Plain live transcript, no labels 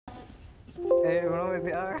Hey, bro,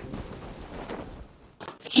 maybe I.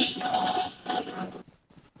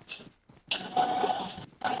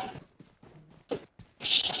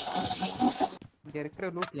 இங்க இருக்கிற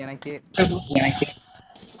loot எனக்கே.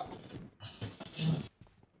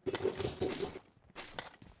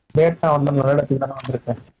 லேட்டா வந்து நல்ல இடத்துக்கு தானே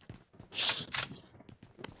வந்திருக்கேன்.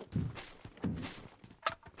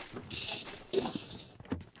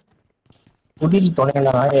 குடில்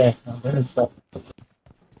துணையில நாயே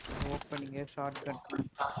ஓப்பனிங் ஷார்ட் கட்.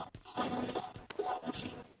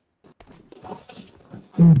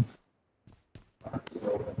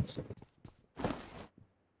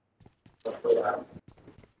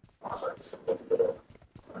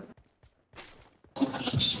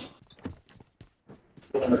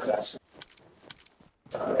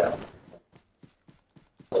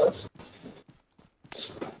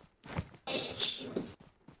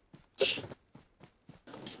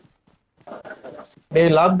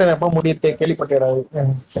 டேய் லாக்டவுன் எப்ப முடியுது கேள்விப்பட்டிராது.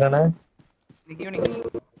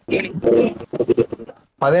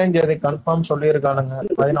 15 கன்ஃபார்ம் சொல்லியிருக்கானுங்க.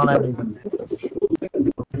 14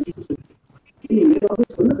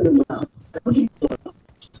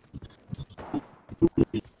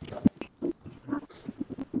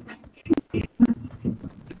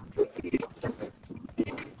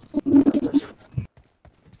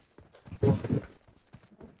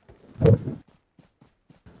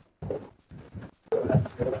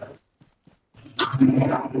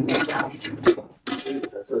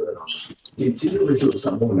 சின்ன வயசுல ஒரு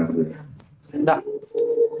சம்பவம் நடந்தது.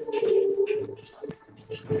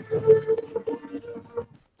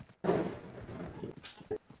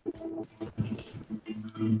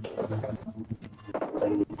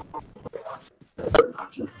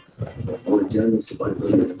 ஒரு ஜேர்னலிஸ்ட்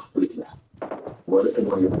படிச்சு எனக்கு பிடிக்கல,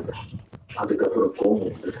 வருத்தமா இருந்தது. அதுக்கப்புறம் கோபம்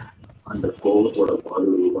வந்தது. அந்த கோபத்தோட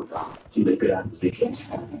பாதுகாப்பு தான் இந்த கிராண்ட்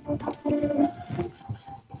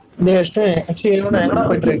எங்கடா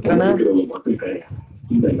போயிட்டு இருக்கேன்.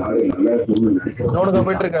 இந்த நாடு நல்லா இருக்கும்னு நினைக்கிறேன்.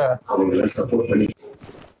 போயிட்டு இருக்க அவங்க சப்போர்ட் பண்ணி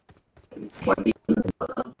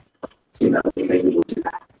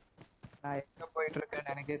நான் எங்க போயிட்டு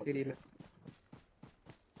இருக்கேன்னு எனக்கே தெரியல.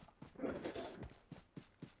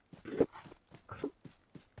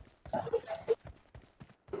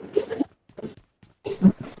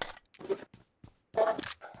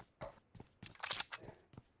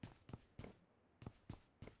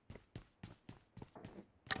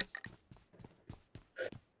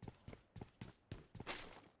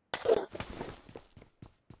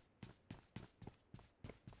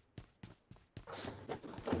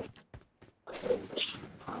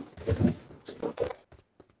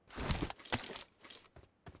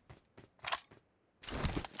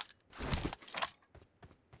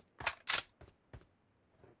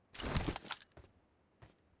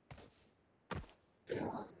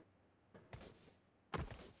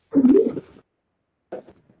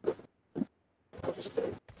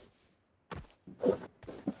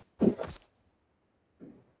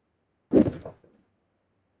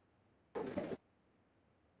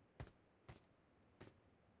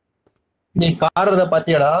 நீ காரத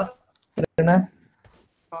பாத்தியாடா? என்ன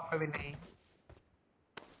பார்க்கவில்லை.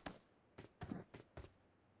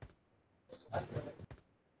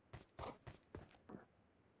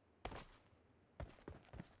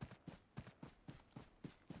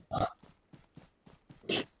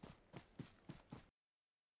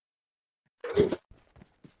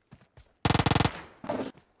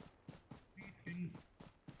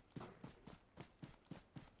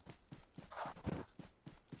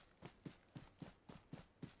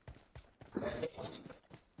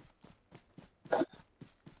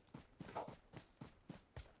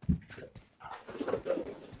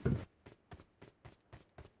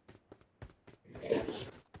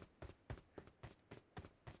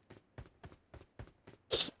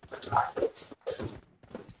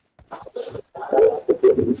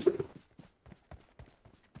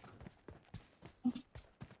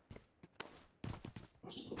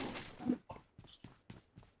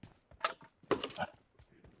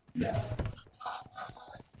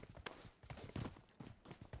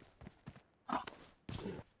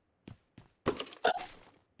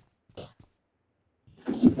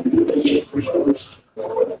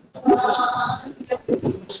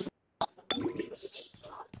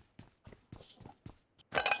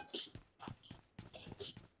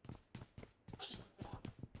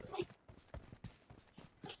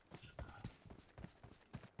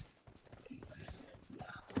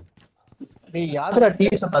 டேய் யாத்ரா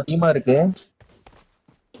டிஎஸ் அதிகமா இருக்கு.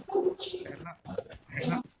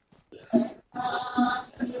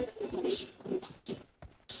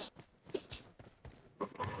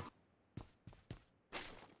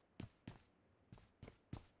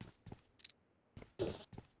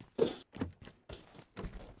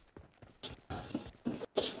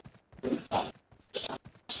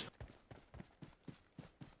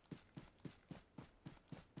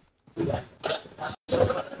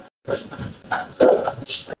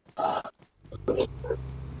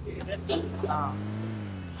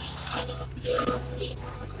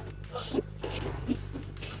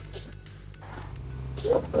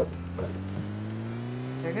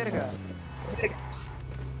 எங்க இருக்க?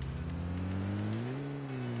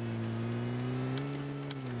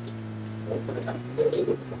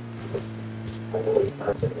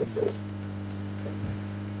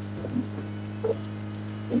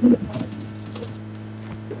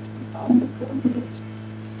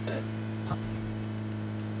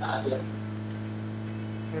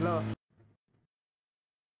 ஹலோ.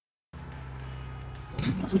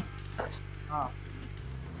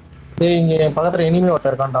 டேய் இங்க என் பக்கத்துல எனிமே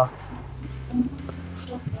ஒருத்தர் இருக்கான்டா.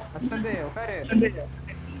 அஸ்வந்த் உட்காரு.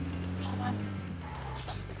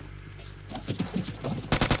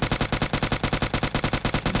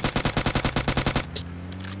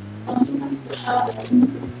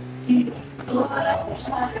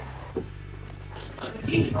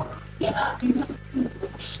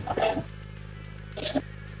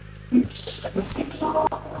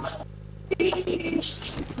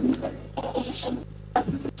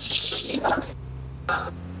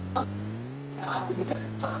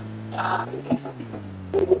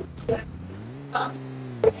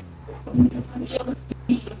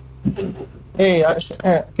 ஏய்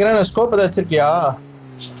கிரண் ஸ்கோப் ஏதாவது வச்சிருக்கியா?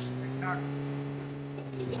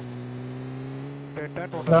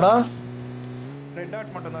 என்னடா ரெட்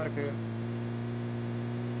டாட் மட்டும் தான் இருக்கு.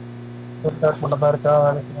 மட்டும் தான் இருக்கா?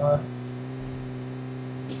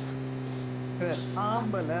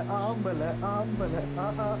 ஆம்பல ஆம்பல ஆம்பல.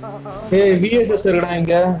 ஏய் விஎஸ்எஸ் இருக்குடா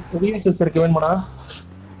இங்க. விஎஸ்எஸ் இருக்கு வேணுமாடா?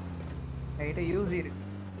 என்கிட்ட யூசி இருக்கு.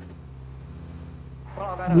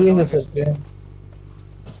 விஎஸ்எஸ் இருக்கு.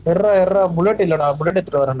 எர்ரா புல்லட் இல்லடா. புல்லட்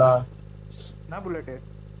எடுத்துட்டு வரேன்டா. என்ன புல்லட்?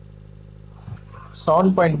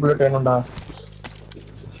 7 பாயிண்ட் புல்லட் வேணும்டா.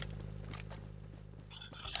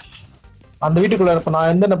 அந்த வீட்டுக்குள்ள இருப்ப.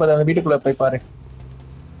 நான் எந்த நம்பர் அந்த வீட்டுக்குள்ள போய் பாரு.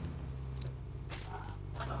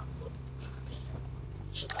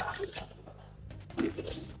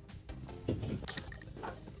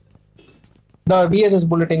 விஎஸ்எஸ்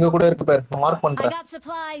புல்லட் எங்க கூட இருக்கு பாரு. மார்க் பண்றேன்.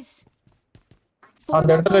 அந்த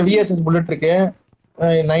இடத்துல விஎஸ்எஸ் புல்லட் இருக்கு.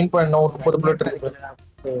 9.9 புல்லட்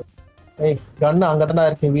இருக்கு. ஏய் கன் அங்க தான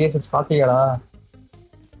இருக்கு. விஎஸ்எஸ் பாக்கலையாடா?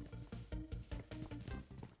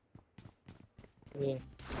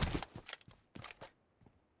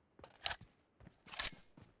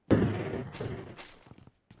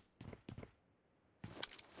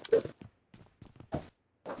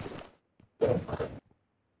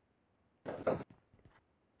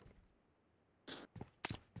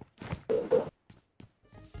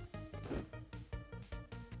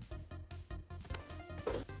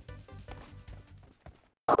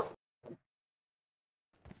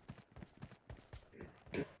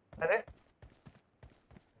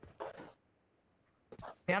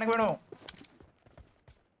 எனக்கு வேணும்.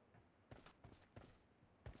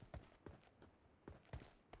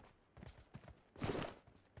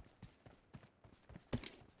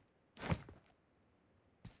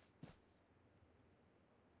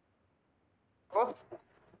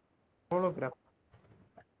 ஹோலோகிராஃப்.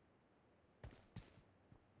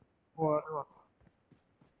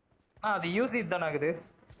 அது யூசி தானே ஆகுது.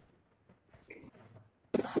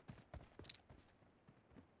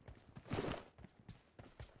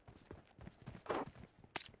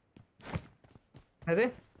 அது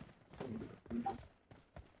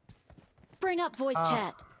Bring up voice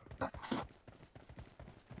chat.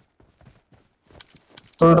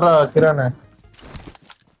 சொல்றா கிரண்.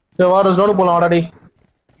 சரி வார ஜோன் போலாம் வாடா டேய்.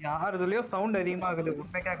 யார் இதுலயோ சவுண்ட் அதிகமா ஆகுது.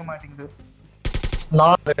 உண்மை கேட்க மாட்டேங்குது.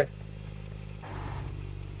 நான்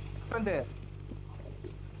வந்து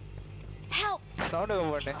Help. சவுண்ட்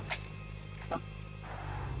கம்மி பண்ணு.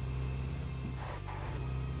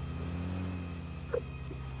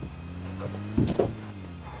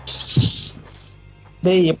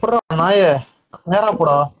 டேய் எப்பறா நாயே நேரா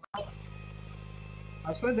போடா.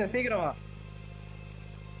 அஸ்வந்த் சீக்கிரம் வா.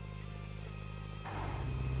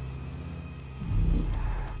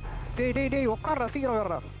 டேய் உட்கார்றா. சீக்கிரம்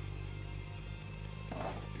வர்றா.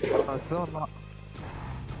 அஸ்வந்த் தான்.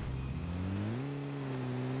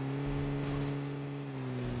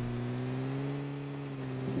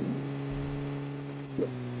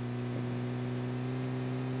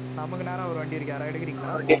 நமக்கு நேரம் ஒரு வண்டி இருக்கு. யாரா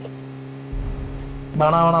எடுக்கிறீங்களா?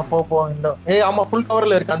 வேணா போ இந்த. ஏய் ஆமா ஃபுல்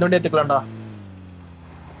கவர்ல இருக்கு. அந்த வண்டி எடுத்துக்கலாம்டா.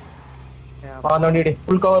 அந்த வண்டி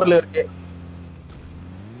ஃபுல் கவர்ல இருக்கு.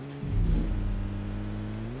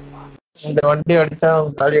 இந்த வண்டி அடிச்சா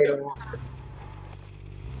காலி ஆயிடும்.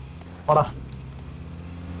 போடா.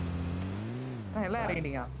 எல்லாம்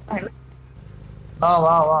இறங்கிட்டீங்க. வா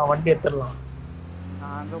வா வண்டி எடுத்துடலாம்.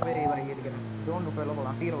 நான் அங்க போய் இறங்கி இருக்கிறேன். ஜோன் போய்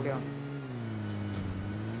போகலாம். சீக்கிரம் ஓடியா.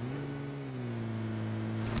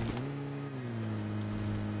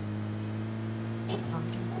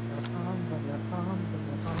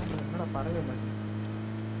 என்னடா பறவை மாதிரி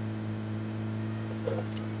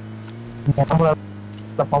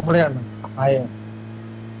பொம்பளையா இல்ல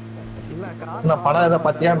நான் படம் எதை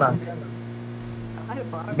பத்தியாண்ணா?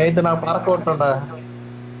 நேத்து நான் பறக்க விட்டேன்டா.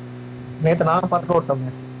 நேத்து நான் பறக்க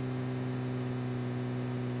விட்டேன்.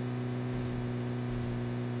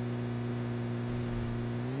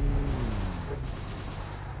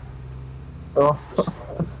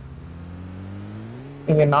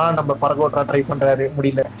 இங்க நான் நம்ம பறக்க விட்டா ட்ரை பண்றாரு,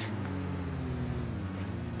 முடியல.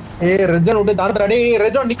 ரெட் ஜோன் விட்டு தாண்டா. டேய்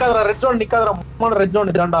ரெட் ஜோன் நிக்காதடா, ரெட் ஜோன் நிக்காதடா. முன்னாடி ரெட்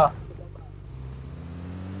ஜோன் தாண்டா.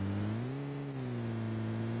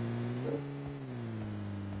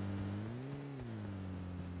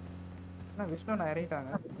 விஷ்ணு நான் இறங்கிட்டாங்க.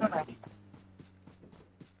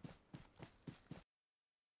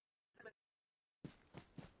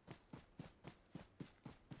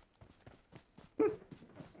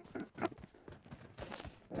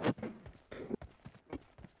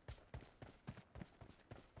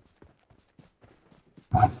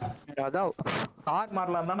 அதான் கார்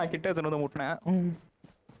மாறலாம் தான் நான் கிட்ட எடுத்து வந்து முட்டினேன்.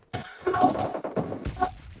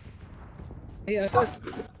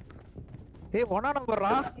 ஏய் ஒன்னா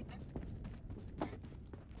நம்பர்றா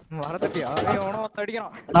வரதட்டியா? ஏய் ஒன்னா வந்து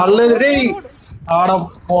அடிக்கிறான். நல்லது டேய். ஆட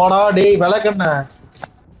போடா டேய் விளக்கண்ண.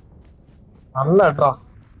 நல்ல அட்ரா.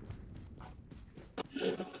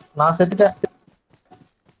 நான் செத்துட்டேன்.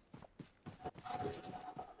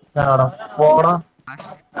 போடா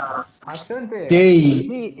டேய்.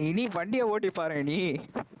 இனி வண்டியை ஓட்டி பாரு.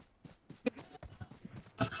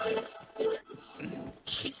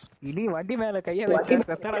 இனி வண்டி மேல கைய வச்சு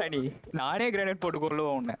நீ நானே கிரானைட் போட்டு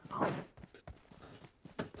கொள்ளுவோம் உன்னை.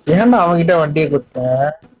 ஏன்டா அவன்கிட்ட வண்டியை கொடுத்த?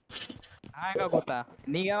 நான் எங்க கொடுத்தேன்?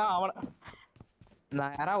 நீங்க தான் அவன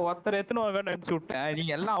நான் யாராவது ஒருத்தர் எத்தனை நினைச்சு விட்டேன்.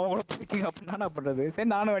 நீங்க எல்லாம் அவங்க கூட போய்க்கீங்க அப்படின்னா என்ன பண்றது?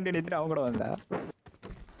 சரி நானும் வண்டி நிறுத்திட்டு அவங்க கூட வந்தேன்.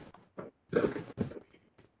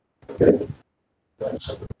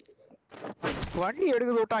 வண்டி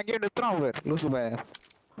எடுக்க விட்டு அங்கேயே நிறுத்துறான் அவர் லூசு பைய.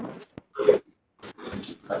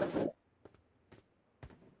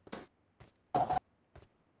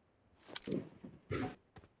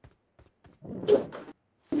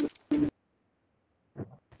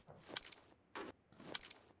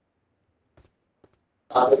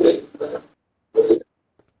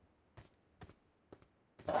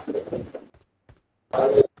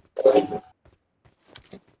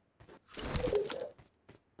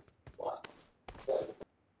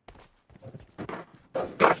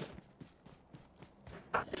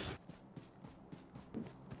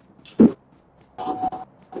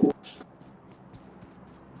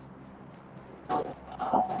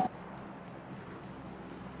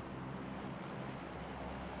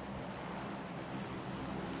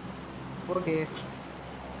 ஓகே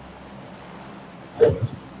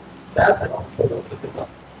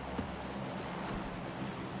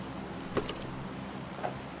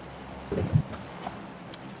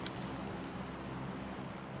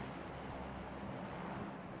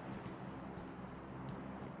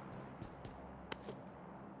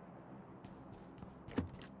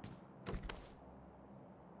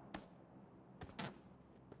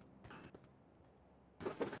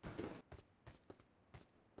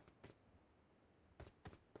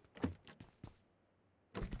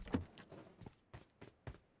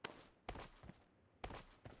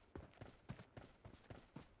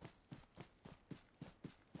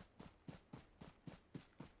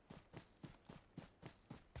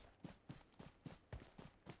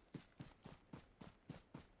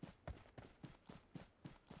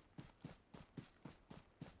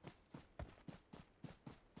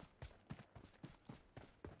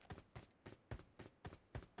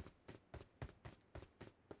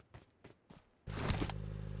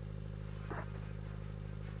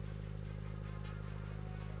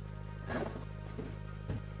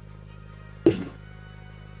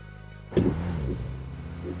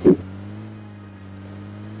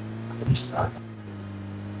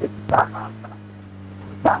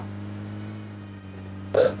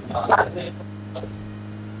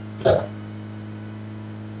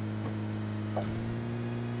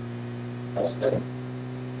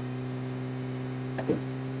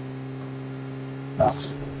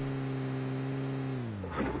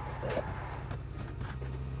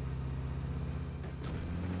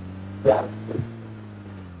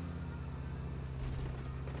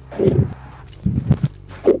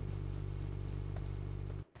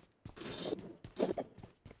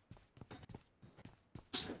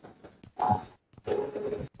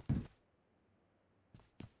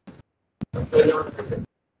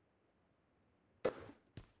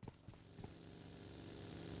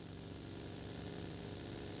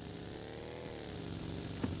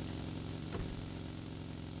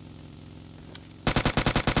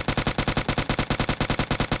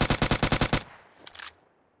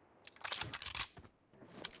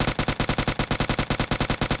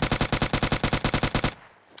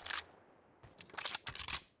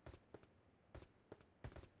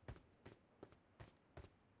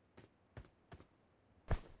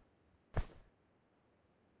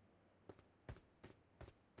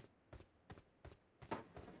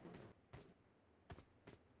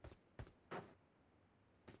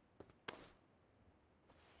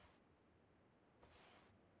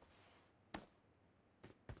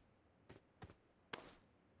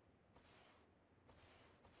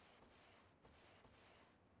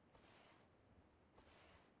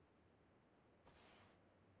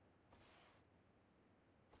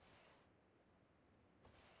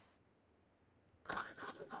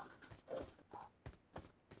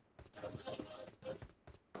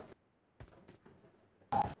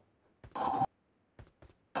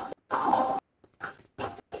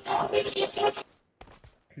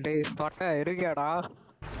டேய் ஸ்பாட்டா இருக்கியாடா?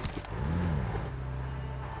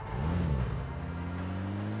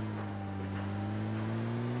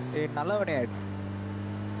 டேய் நல்லவனே.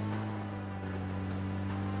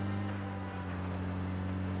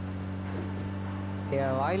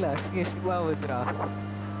 என் வாயில அசிங்கமா வந்துடா.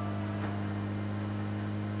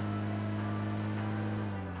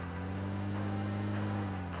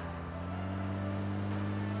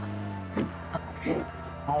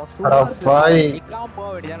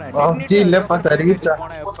 PUBG இல்லப்பா சர்வீஸ்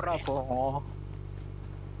போனா எப்படா போகும்?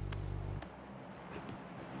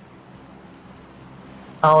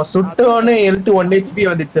 அவன் சுட்டவனே எழுத்து 1 HP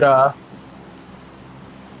வந்துச்சுடா.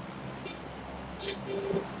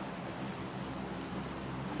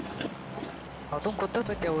 அதுவும் கொத்த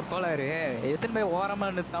பத்தியா ஒரு கோளாறு. எத்தனை போய் ஓரமா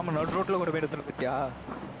நிறுத்தாம நடு ரோட்ல கூட போய் நிறுத்தணும் பத்தியா?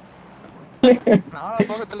 நாலா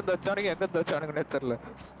பக்கத்துல தச்சானுங்க எங்க தச்சானுங்கன்னே தெரியல.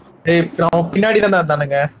 ஏய் அவன் பின்னாடி தான்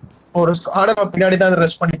இருந்தானுங்க. ஒரு ஸ்குவாட் பின்னாடி தான்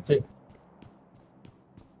ரஷ் பண்ணிச்சு.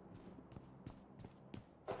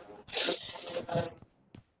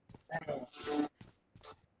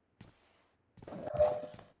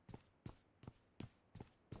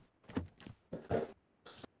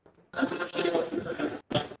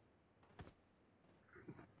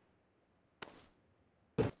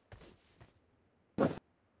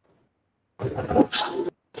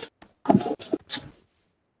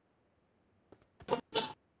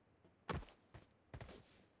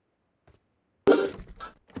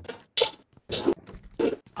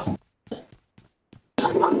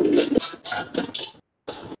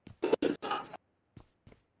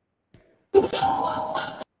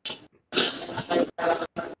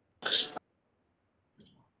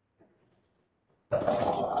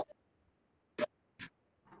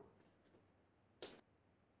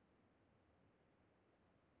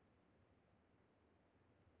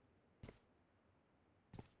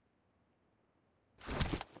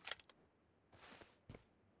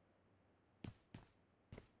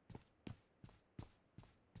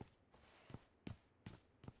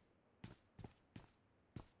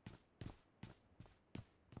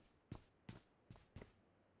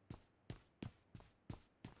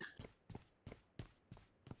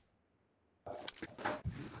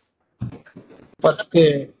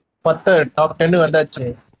 பத்து டாப் 10 வந்தாச்சு.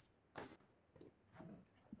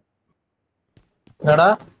 என்னடா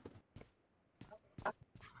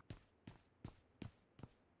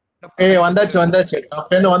வந்தாச்சு டாப்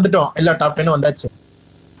 10 வந்துட்டோம். இல்ல டாப் 10 வந்தாச்சு.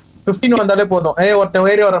 15 வந்தாலே போதும். ஒருத்தன்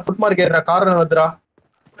ஏறி வர ஃபுட் மார்க் ஏறுறா. காரணம் வந்துடா.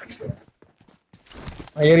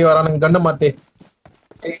 ஏறி வரானுங்க. கண்ணு மாத்தி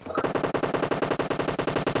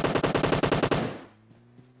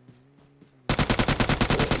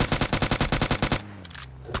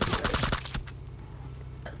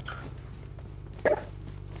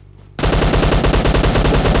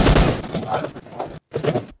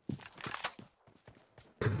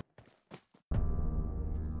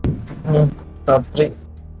டாப் 3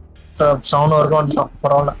 7 வரைக்கும் வந்துட்டோம்.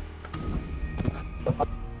 பரவாயில்ல.